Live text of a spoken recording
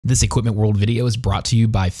This Equipment World video is brought to you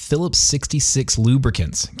by Phillips 66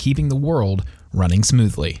 Lubricants, keeping the world running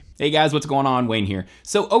smoothly. Hey guys, what's going on? Wayne here.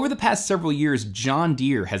 So over the past several years, John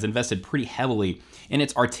Deere has invested pretty heavily in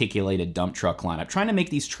its articulated dump truck lineup, trying to make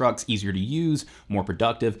these trucks easier to use, more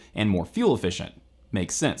productive, and more fuel efficient.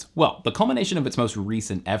 Makes sense. Well, the culmination of its most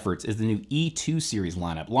recent efforts is the new E2 series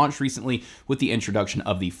lineup, launched recently with the introduction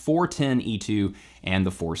of the 410E-II and the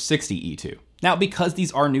 460E-II. Now, because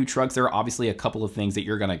these are new trucks, there are obviously a couple of things that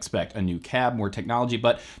you're gonna expect. A new cab, more technology,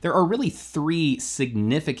 but there are really three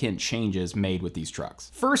significant changes made with these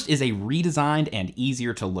trucks. First is a redesigned and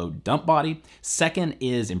easier to load dump body. Second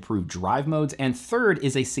is improved drive modes. And third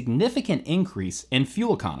is a significant increase in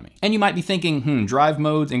fuel economy. And you might be thinking, drive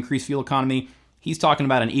modes, increase fuel economy. He's talking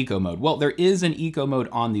about an eco mode. Well, there is an eco mode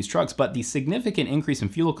on these trucks, but the significant increase in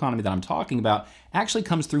fuel economy that I'm talking about actually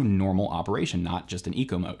comes through normal operation, not just an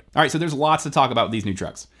eco mode. All right, so there's lots to talk about with these new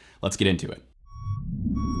trucks. Let's get into it.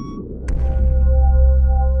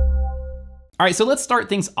 All right, so let's start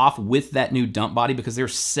things off with that new dump body because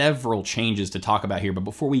there's several changes to talk about here. But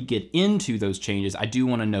before we get into those changes, I do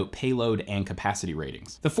want to note payload and capacity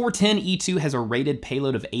ratings. The 410E-II has a rated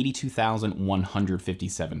payload of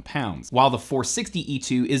 82,157 pounds, while the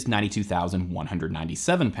 460E-II is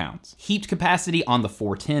 92,197 pounds. Heaped capacity on the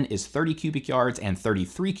 410 is 30 cubic yards and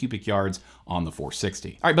 33 cubic yards on the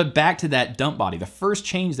 460. All right, but back to that dump body. The first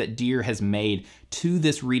change that Deere has made to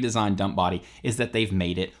this redesigned dump body is that they've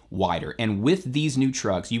made it wider. And with these new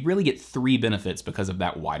trucks, you really get three benefits because of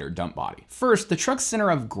that wider dump body. First, the truck's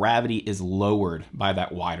center of gravity is lowered by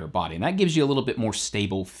that wider body, and that gives you a little bit more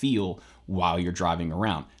stable feel while you're driving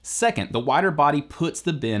around. Second, the wider body puts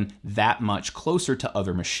the bin that much closer to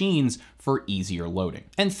other machines for easier loading.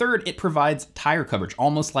 And third, it provides tire coverage,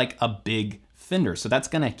 almost like a big fender. So that's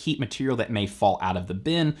gonna keep material that may fall out of the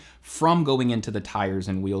bin from going into the tires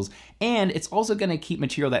and wheels. And it's also gonna keep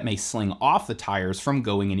material that may sling off the tires from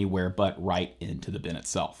going anywhere but right into the bin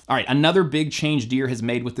itself. All right, another big change Deere has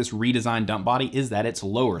made with this redesigned dump body is that it's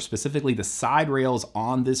lower. Specifically, the side rails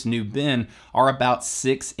on this new bin are about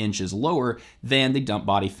 6 inches lower than the dump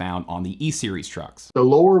body found on the E-Series trucks. The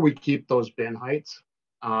lower we keep those bin heights,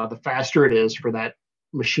 the faster it is for that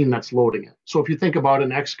machine that's loading it. So if you think about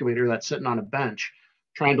an excavator that's sitting on a bench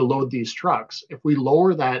trying to load these trucks, if we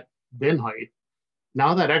lower that bin height,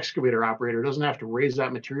 now that excavator operator doesn't have to raise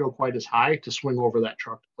that material quite as high to swing over that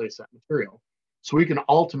truck to place that material. So we can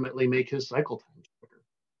ultimately make his cycle time quicker,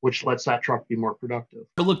 which lets that truck be more productive.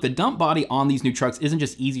 But look, the dump body on these new trucks isn't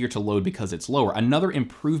just easier to load because it's lower. Another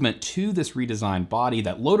improvement to this redesigned body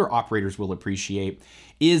that loader operators will appreciate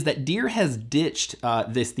is that Deere has ditched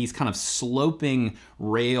these kind of sloping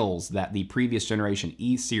rails that the previous generation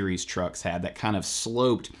E-Series trucks had that kind of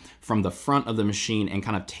sloped from the front of the machine and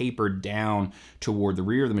kind of tapered down toward the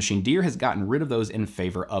rear of the machine. Deere has gotten rid of those in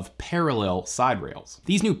favor of parallel side rails.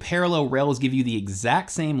 These new parallel rails give you the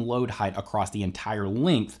exact same load height across the entire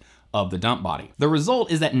length of the dump body. The result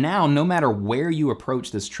is that now, no matter where you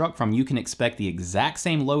approach this truck from, you can expect the exact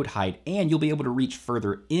same load height and you'll be able to reach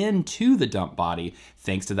further into the dump body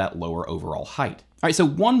thanks to that lower overall height. All right, so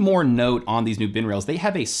one more note on these new bin rails. They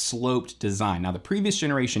have a sloped design. Now, the previous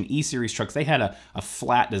generation E-Series trucks, they had a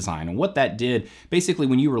flat design. And what that did, basically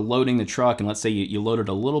when you were loading the truck, and let's say you loaded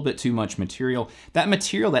a little bit too much material, that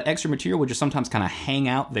extra material would just sometimes kind of hang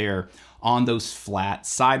out there on those flat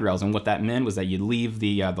side rails. And what that meant was that you'd leave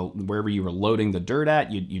the wherever you were loading the dirt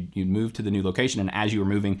at, you'd move to the new location, and as you were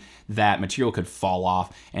moving, that material could fall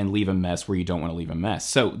off and leave a mess where you don't want to leave a mess.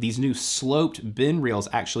 So these new sloped bin rails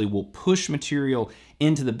actually will push material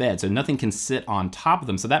into the bed, so nothing can sit on top of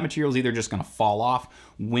them. So that material is either just gonna fall off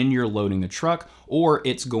when you're loading the truck, or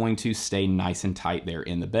it's going to stay nice and tight there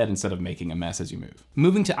in the bed instead of making a mess as you move.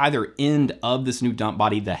 Moving to either end of this new dump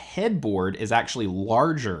body, the headboard is actually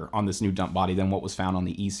larger on this new dump body than what was found on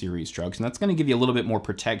the E-Series trucks, and that's gonna give you a little bit more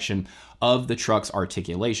protection of the truck's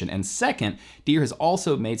articulation. And second, Deere has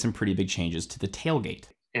also made some pretty big changes to the tailgate.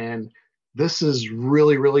 And this is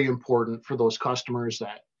really, really important for those customers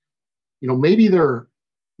that, maybe they're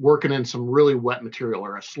working in some really wet material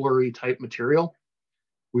or a slurry type material.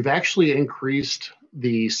 We've actually increased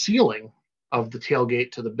the sealing of the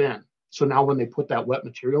tailgate to the bin. So now when they put that wet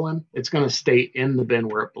material in, it's going to stay in the bin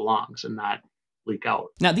where it belongs and not leak out.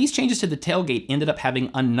 Now, these changes to the tailgate ended up having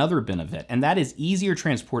another benefit, and that is easier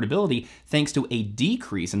transportability thanks to a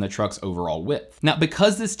decrease in the truck's overall width. Now,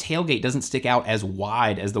 because this tailgate doesn't stick out as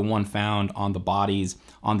wide as the one found on the bodies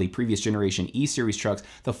on the previous generation E-Series trucks,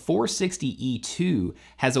 the 460E-II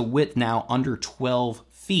has a width now under 12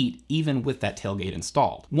 feet, even with that tailgate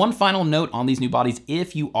installed. One final note on these new bodies: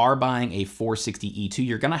 if you are buying a 460E-II,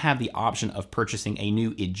 you're gonna have the option of purchasing a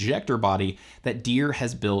new ejector body that Deere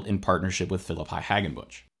has built in partnership with Philippi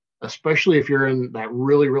Hagenbusch. Especially if you're in that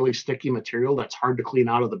really, really sticky material that's hard to clean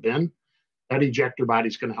out of the bin, that ejector body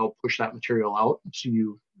is going to help push that material out so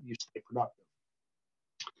you stay productive.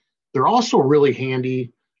 They're also really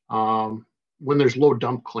handy when there's low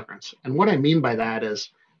dump clearance. And what I mean by that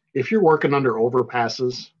is if you're working under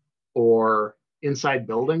overpasses or inside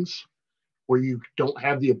buildings where you don't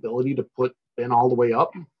have the ability to put bin all the way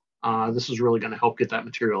up, this is really going to help get that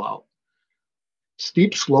material out.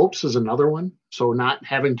 Steep slopes is another one. So not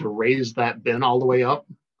having to raise that bin all the way up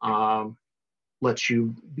lets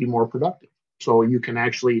you be more productive. So you can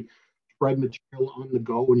actually spread material on the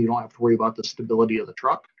go and you don't have to worry about the stability of the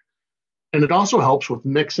truck. And it also helps with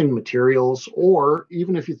mixing materials, or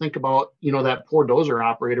even if you think about, that poor dozer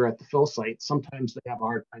operator at the fill site, sometimes they have a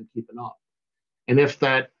hard time keeping up. And if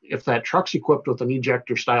that truck's equipped with an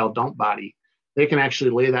ejector style dump body, they can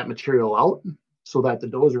actually lay that material out so that the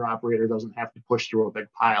dozer operator doesn't have to push through a big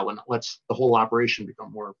pile, and it lets the whole operation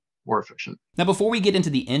become more efficient. Now, before we get into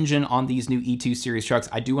the engine on these new E-II series trucks,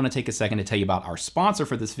 I do want to take a second to tell you about our sponsor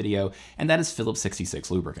for this video, and that is Phillips 66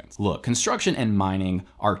 Lubricants. Look, construction and mining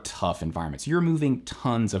are tough environments. You're moving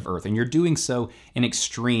tons of earth, and you're doing so in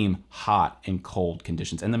extreme hot and cold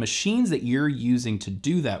conditions. And the machines that you're using to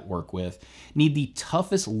do that work with need the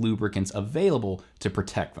toughest lubricants available to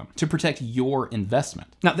protect them, to protect your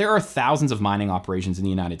investment. Now, there are thousands of mining operations in the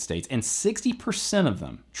United States, and 60% of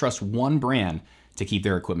them trust one brand to keep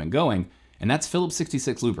their equipment going, and that's Phillips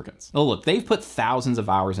 66 Lubricants. Oh, look, they've put thousands of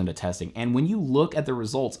hours into testing, and when you look at the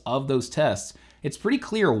results of those tests, it's pretty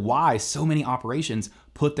clear why so many operations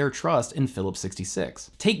put their trust in Phillips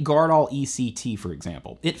 66. Take Gardall ECT, for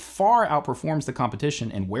example. It far outperforms the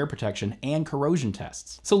competition in wear protection and corrosion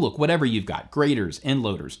tests. So look, whatever you've got, graders, end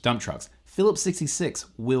loaders, dump trucks, Phillips 66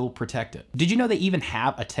 will protect it. Did you know they even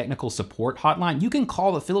have a technical support hotline? You can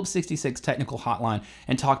call the Phillips 66 technical hotline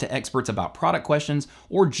and talk to experts about product questions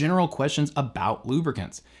or general questions about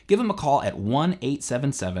lubricants. Give them a call at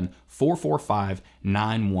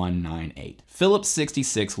 1-877-445-9198. Phillips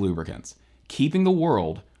 66 Lubricants, keeping the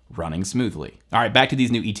world running smoothly. All right, back to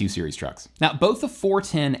these new E-II series trucks. Now, both the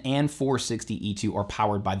 410 and 460E-II are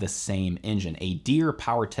powered by the same engine, a Deere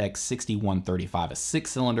PowerTech 6135, a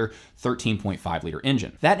 6-cylinder, 13.5 liter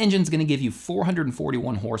engine. That engine's gonna give you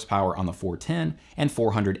 441 horsepower on the 410 and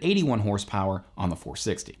 481 horsepower on the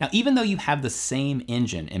 460. Now, even though you have the same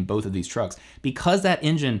engine in both of these trucks, because that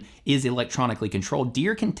engine is electronically controlled,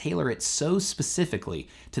 Deere can tailor it so specifically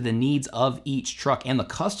to the needs of each truck and the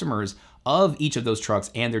customers of each of those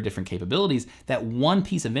trucks and their different capabilities that one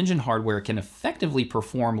piece of engine hardware can effectively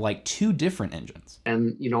perform like two different engines.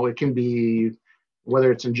 And, it can be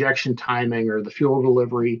whether it's injection timing or the fuel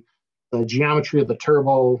delivery, the geometry of the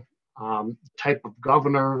turbo, type of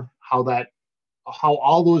governor, how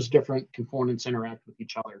all those different components interact with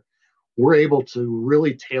each other. We're able to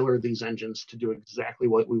really tailor these engines to do exactly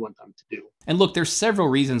what we want them to do. And look, there's several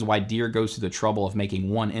reasons why Deere goes to the trouble of making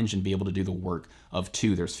one engine be able to do the work of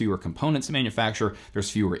two. There's fewer components to manufacture, there's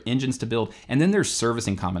fewer engines to build, and then there's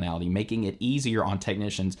servicing commonality, making it easier on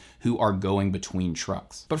technicians who are going between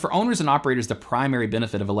trucks. But for owners and operators, the primary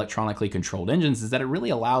benefit of electronically controlled engines is that it really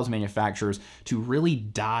allows manufacturers to really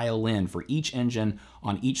dial in for each engine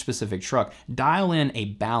on each specific truck, dial in a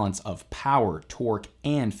balance of power, torque,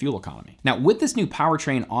 and fuel economy. Now, with this new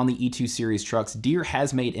powertrain on the E-II series trucks, Deere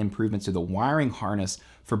has made improvements to the wiring harness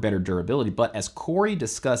for better durability, but as Corey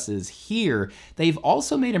discusses here, they've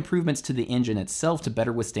also made improvements to the engine itself to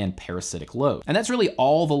better withstand parasitic load. And that's really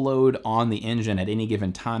all the load on the engine at any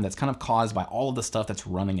given time that's kind of caused by all of the stuff that's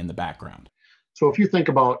running in the background. So if you think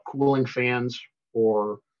about cooling fans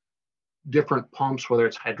or different pumps, whether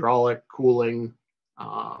it's hydraulic cooling,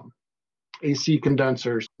 AC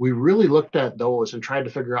condensers, we really looked at those and tried to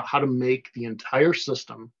figure out how to make the entire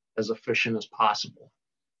system as efficient as possible.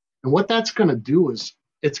 And what that's going to do is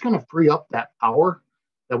it's going to free up that power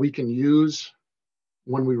that we can use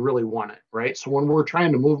when we really want it, right? So when we're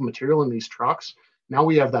trying to move material in these trucks, now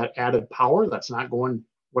we have that added power that's not going,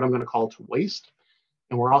 what I'm going to call, to waste.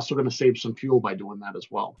 And we're also going to save some fuel by doing that as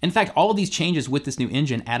well. In fact, all of these changes with this new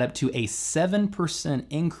engine add up to a 7%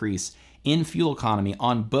 increase in fuel economy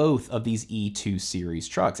on both of these E-II series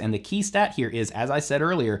trucks. And the key stat here is, as I said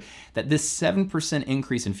earlier, that this 7%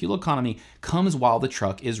 increase in fuel economy comes while the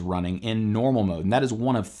truck is running in normal mode. And that is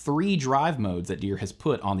one of 3 drive modes that Deere has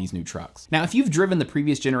put on these new trucks. Now, if you've driven the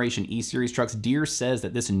previous generation E-series trucks, Deere says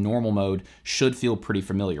that this normal mode should feel pretty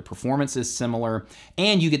familiar. Performance is similar,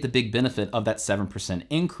 and you get the big benefit of that 7%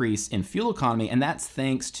 increase in fuel economy, and that's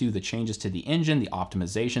thanks to the changes to the engine, the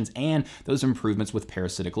optimizations, and those improvements with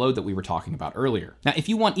parasitic load that we were talking about earlier. Now, if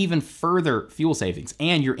you want even further fuel savings,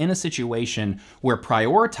 and you're in a situation where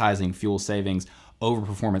prioritizing fuel savings over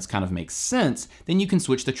performance kind of makes sense, then you can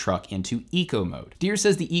switch the truck into eco mode. Deere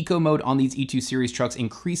says the eco mode on these E-II series trucks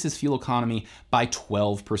increases fuel economy by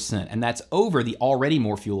 12%, and that's over the already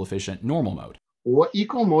more fuel efficient normal mode. What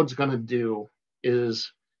eco mode's going to do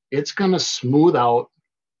is it's going to smooth out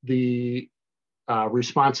the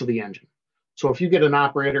response of the engine. So if you get an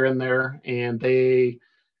operator in there and they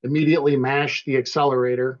immediately mash the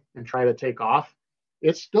accelerator and try to take off,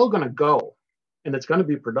 it's still going to go and it's going to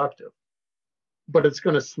be productive, but it's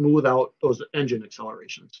going to smooth out those engine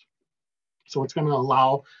accelerations. So it's going to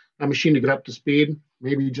allow a machine to get up to speed,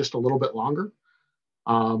 maybe just a little bit longer,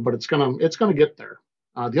 but it's going to get there.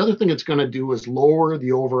 The other thing it's going to do is lower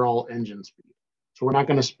the overall engine speed. So we're not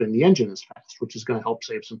going to spin the engine as fast, which is going to help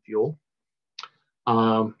save some fuel.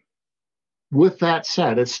 With that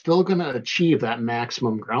said, it's still going to achieve that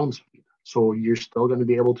maximum ground speed. So you're still going to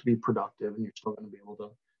be able to be productive and you're still going to be able to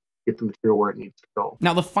get the material where it needs to go.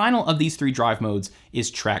 Now, the final of these 3 drive modes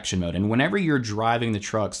is traction mode. And whenever you're driving the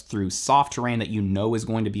trucks through soft terrain that you know is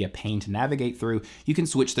going to be a pain to navigate through, you can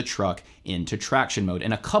switch the truck into traction mode.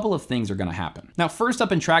 And a couple of things are going to happen. Now, first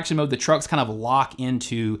up in traction mode, the trucks kind of lock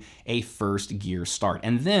into a first gear start.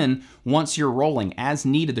 And then once you're rolling as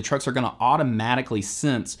needed, the trucks are going to automatically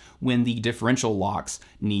sense when the differential locks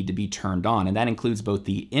need to be turned on. And that includes both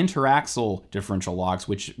the interaxle differential locks,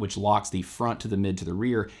 which locks the front to the mid to the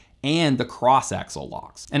rear, and the cross-axle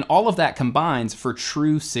locks. And all of that combines for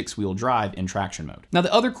true 6-wheel drive in traction mode. Now,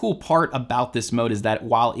 the other cool part about this mode is that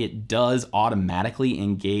while it does automatically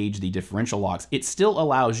engage the differential locks, it still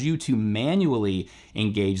allows you to manually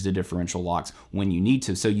engage the differential locks when you need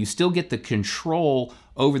to. So you still get the control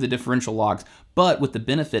over the differential locks, but with the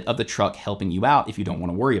benefit of the truck helping you out if you don't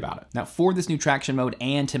want to worry about it. Now, for this new traction mode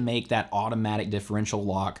and to make that automatic differential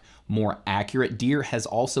lock more accurate, Deere has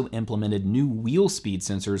also implemented new wheel speed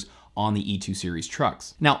sensors on the E-II series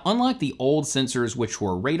trucks. Now, unlike the old sensors, which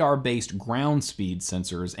were radar-based ground speed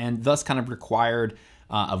sensors and thus kind of required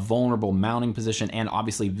a vulnerable mounting position and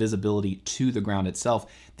obviously visibility to the ground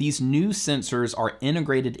itself, these new sensors are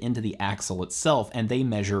integrated into the axle itself and they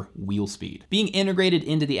measure wheel speed. Being integrated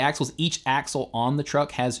into the axles, each axle on the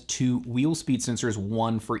truck has 2 wheel speed sensors,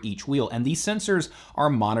 1 for each wheel. And these sensors are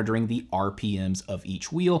monitoring the RPMs of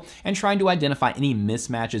each wheel and trying to identify any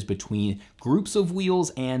mismatches between groups of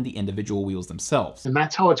wheels and the individual wheels themselves. And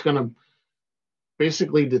that's how it's going to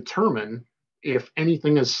basically determine if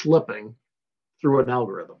anything is slipping through an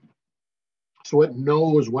algorithm. So it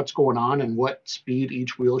knows what's going on and what speed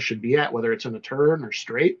each wheel should be at, whether it's in a turn or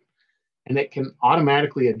straight, and it can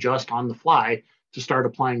automatically adjust on the fly to start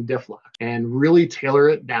applying diff lock and really tailor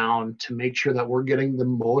it down to make sure that we're getting the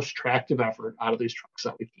most tractive effort out of these trucks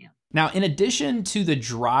that we can. Now, in addition to the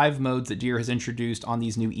drive modes that Deere has introduced on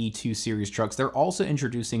these new E-II series trucks, they're also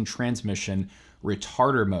introducing transmission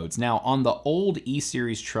retarder modes. Now, on the old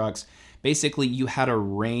E-series trucks, basically you had a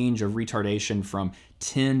range of retardation from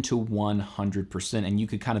 10 to 100%, and you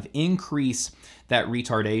could kind of increase that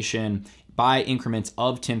retardation by increments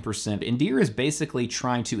of 10%. And Deere is basically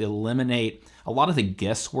trying to eliminate a lot of the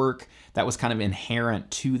guesswork that was kind of inherent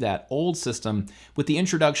to that old system with the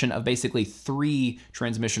introduction of basically 3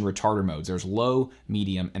 transmission retarder modes. There's low,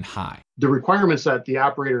 medium, and high. The requirements that the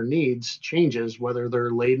operator needs changes whether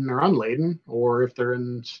they're laden or unladen, or if they're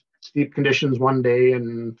in steep conditions one day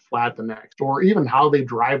and flat the next, or even how they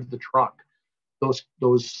drive the truck.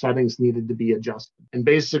 Those settings needed to be adjusted. And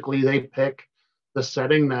basically they pick the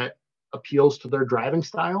setting that appeals to their driving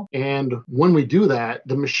style. And when we do that,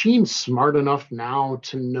 the machine's smart enough now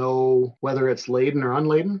to know whether it's laden or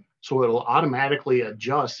unladen. So it'll automatically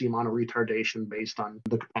adjust the amount of retardation based on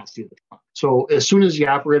the capacity of the truck. So as soon as the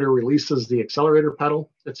operator releases the accelerator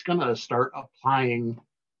pedal, it's going to start applying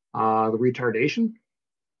the retardation,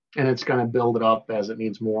 and it's going to build it up as it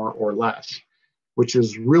needs more or less, which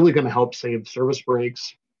is really going to help save service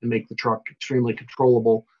brakes and make the truck extremely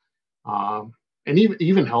controllable. And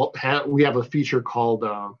even help, we have a feature called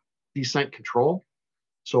descent control.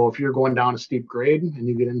 So if you're going down a steep grade and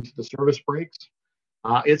you get into the service brakes,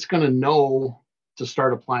 it's going to know to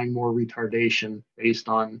start applying more retardation based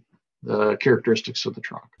on the characteristics of the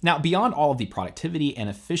truck. Now, beyond all of the productivity and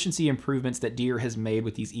efficiency improvements that Deere has made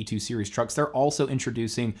with these E-II series trucks, they're also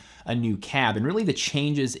introducing a new cab. And really the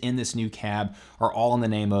changes in this new cab are all in the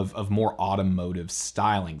name of more automotive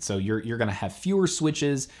styling. So you're going to have fewer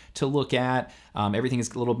switches to look at. Everything is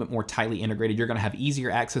a little bit more tightly integrated. You're going to have easier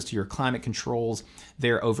access to your climate controls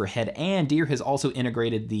there overhead. And Deere has also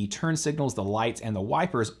integrated the turn signals, the lights, and the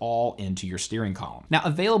wipers all into your steering column. Now,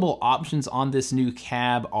 available options on this new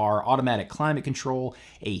cab are automatic climate control,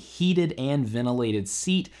 a heated and ventilated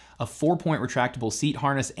seat, a 4-point retractable seat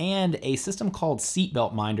harness, and a system called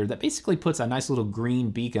Seatbelt Minder that basically puts a nice little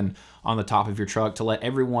green beacon on the top of your truck to let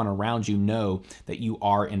everyone around you know that you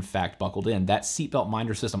are in fact buckled in. That Seatbelt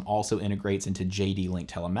Minder system also integrates into JD Link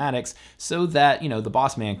telematics so that, you know, the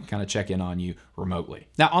boss man can kind of check in on you remotely.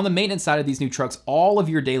 Now, on the maintenance side of these new trucks, all of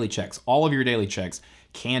your daily checks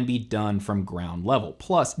can be done from ground level.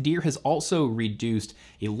 Plus, Deere has also reduced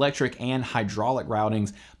electric and hydraulic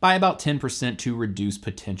routings by about 10% to reduce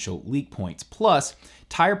potential leak points. Plus,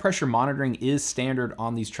 tire pressure monitoring is standard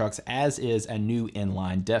on these trucks, as is a new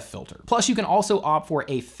inline DEF filter. Plus, you can also opt for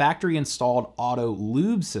a factory installed auto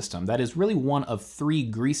lube system that is really one of 3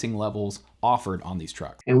 greasing levels offered on these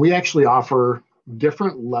trucks. And we actually offer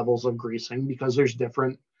different levels of greasing because there's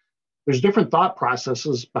different thought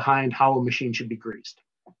processes behind how a machine should be greased.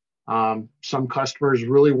 Some customers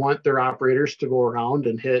really want their operators to go around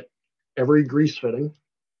and hit every grease fitting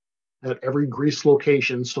at every grease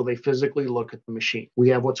location so they physically look at the machine. We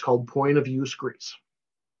have what's called point of use grease.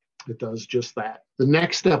 It does just that. The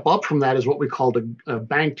next step up from that is what we call a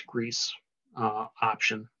banked grease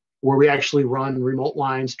option, where we actually run remote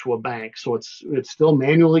lines to a bank. So it's still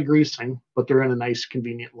manually greasing, but they're in a nice,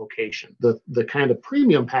 convenient location. The kind of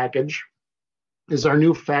premium package is our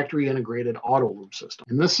new factory integrated auto lube system.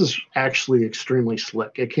 And this is actually extremely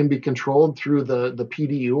slick. It can be controlled through the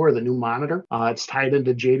PDU or the new monitor. It's tied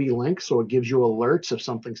into JD Link, so it gives you alerts if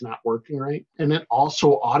something's not working right. And it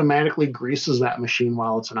also automatically greases that machine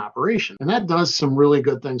while it's in operation. And that does some really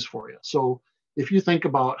good things for you. So if you think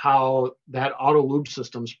about how that auto lube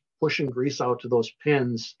system's pushing grease out to those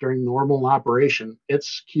pins during normal operation,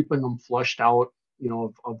 it's keeping them flushed out, you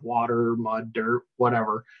know, of water, mud, dirt,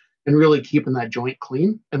 whatever, and really keeping that joint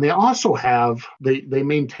clean. And they also have, they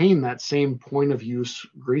maintain that same point of use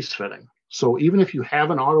grease fitting. So even if you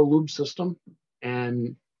have an auto lube system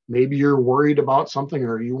and maybe you're worried about something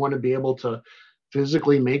or you want to be able to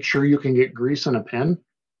physically make sure you can get grease in a pin,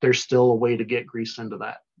 there's still a way to get grease into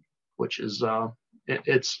that, which is,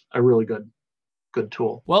 it's a really good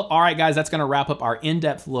tool. Well, all right, guys, that's going to wrap up our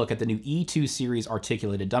in-depth look at the new E-II series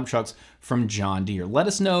articulated dump trucks from John Deere. Let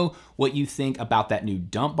us know what you think about that new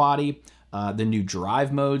dump body, the new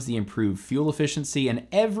drive modes, the improved fuel efficiency, and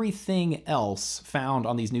everything else found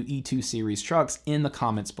on these new E-II series trucks in the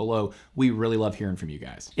comments below. We really love hearing from you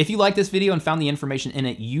guys. If you like this video and found the information in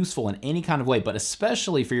it useful in any kind of way, but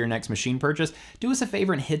especially for your next machine purchase, do us a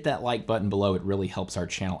favor and hit that like button below. It really helps our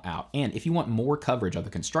channel out. And if you want more coverage of the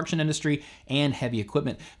construction industry and heavy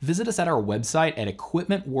equipment, visit us at our website at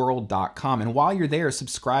equipmentworld.com. And while you're there,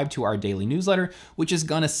 subscribe to our daily newsletter, which is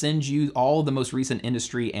going to send you all the most recent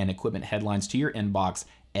industry and equipment headlines to your inbox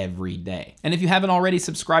every day. And if you haven't already,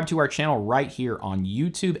 subscribe to our channel right here on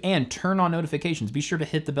YouTube and turn on notifications. Be sure to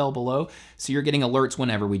hit the bell below so you're getting alerts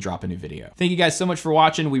whenever we drop a new video. Thank you guys so much for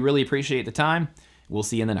watching. We really appreciate the time. We'll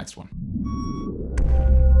see you in the next one.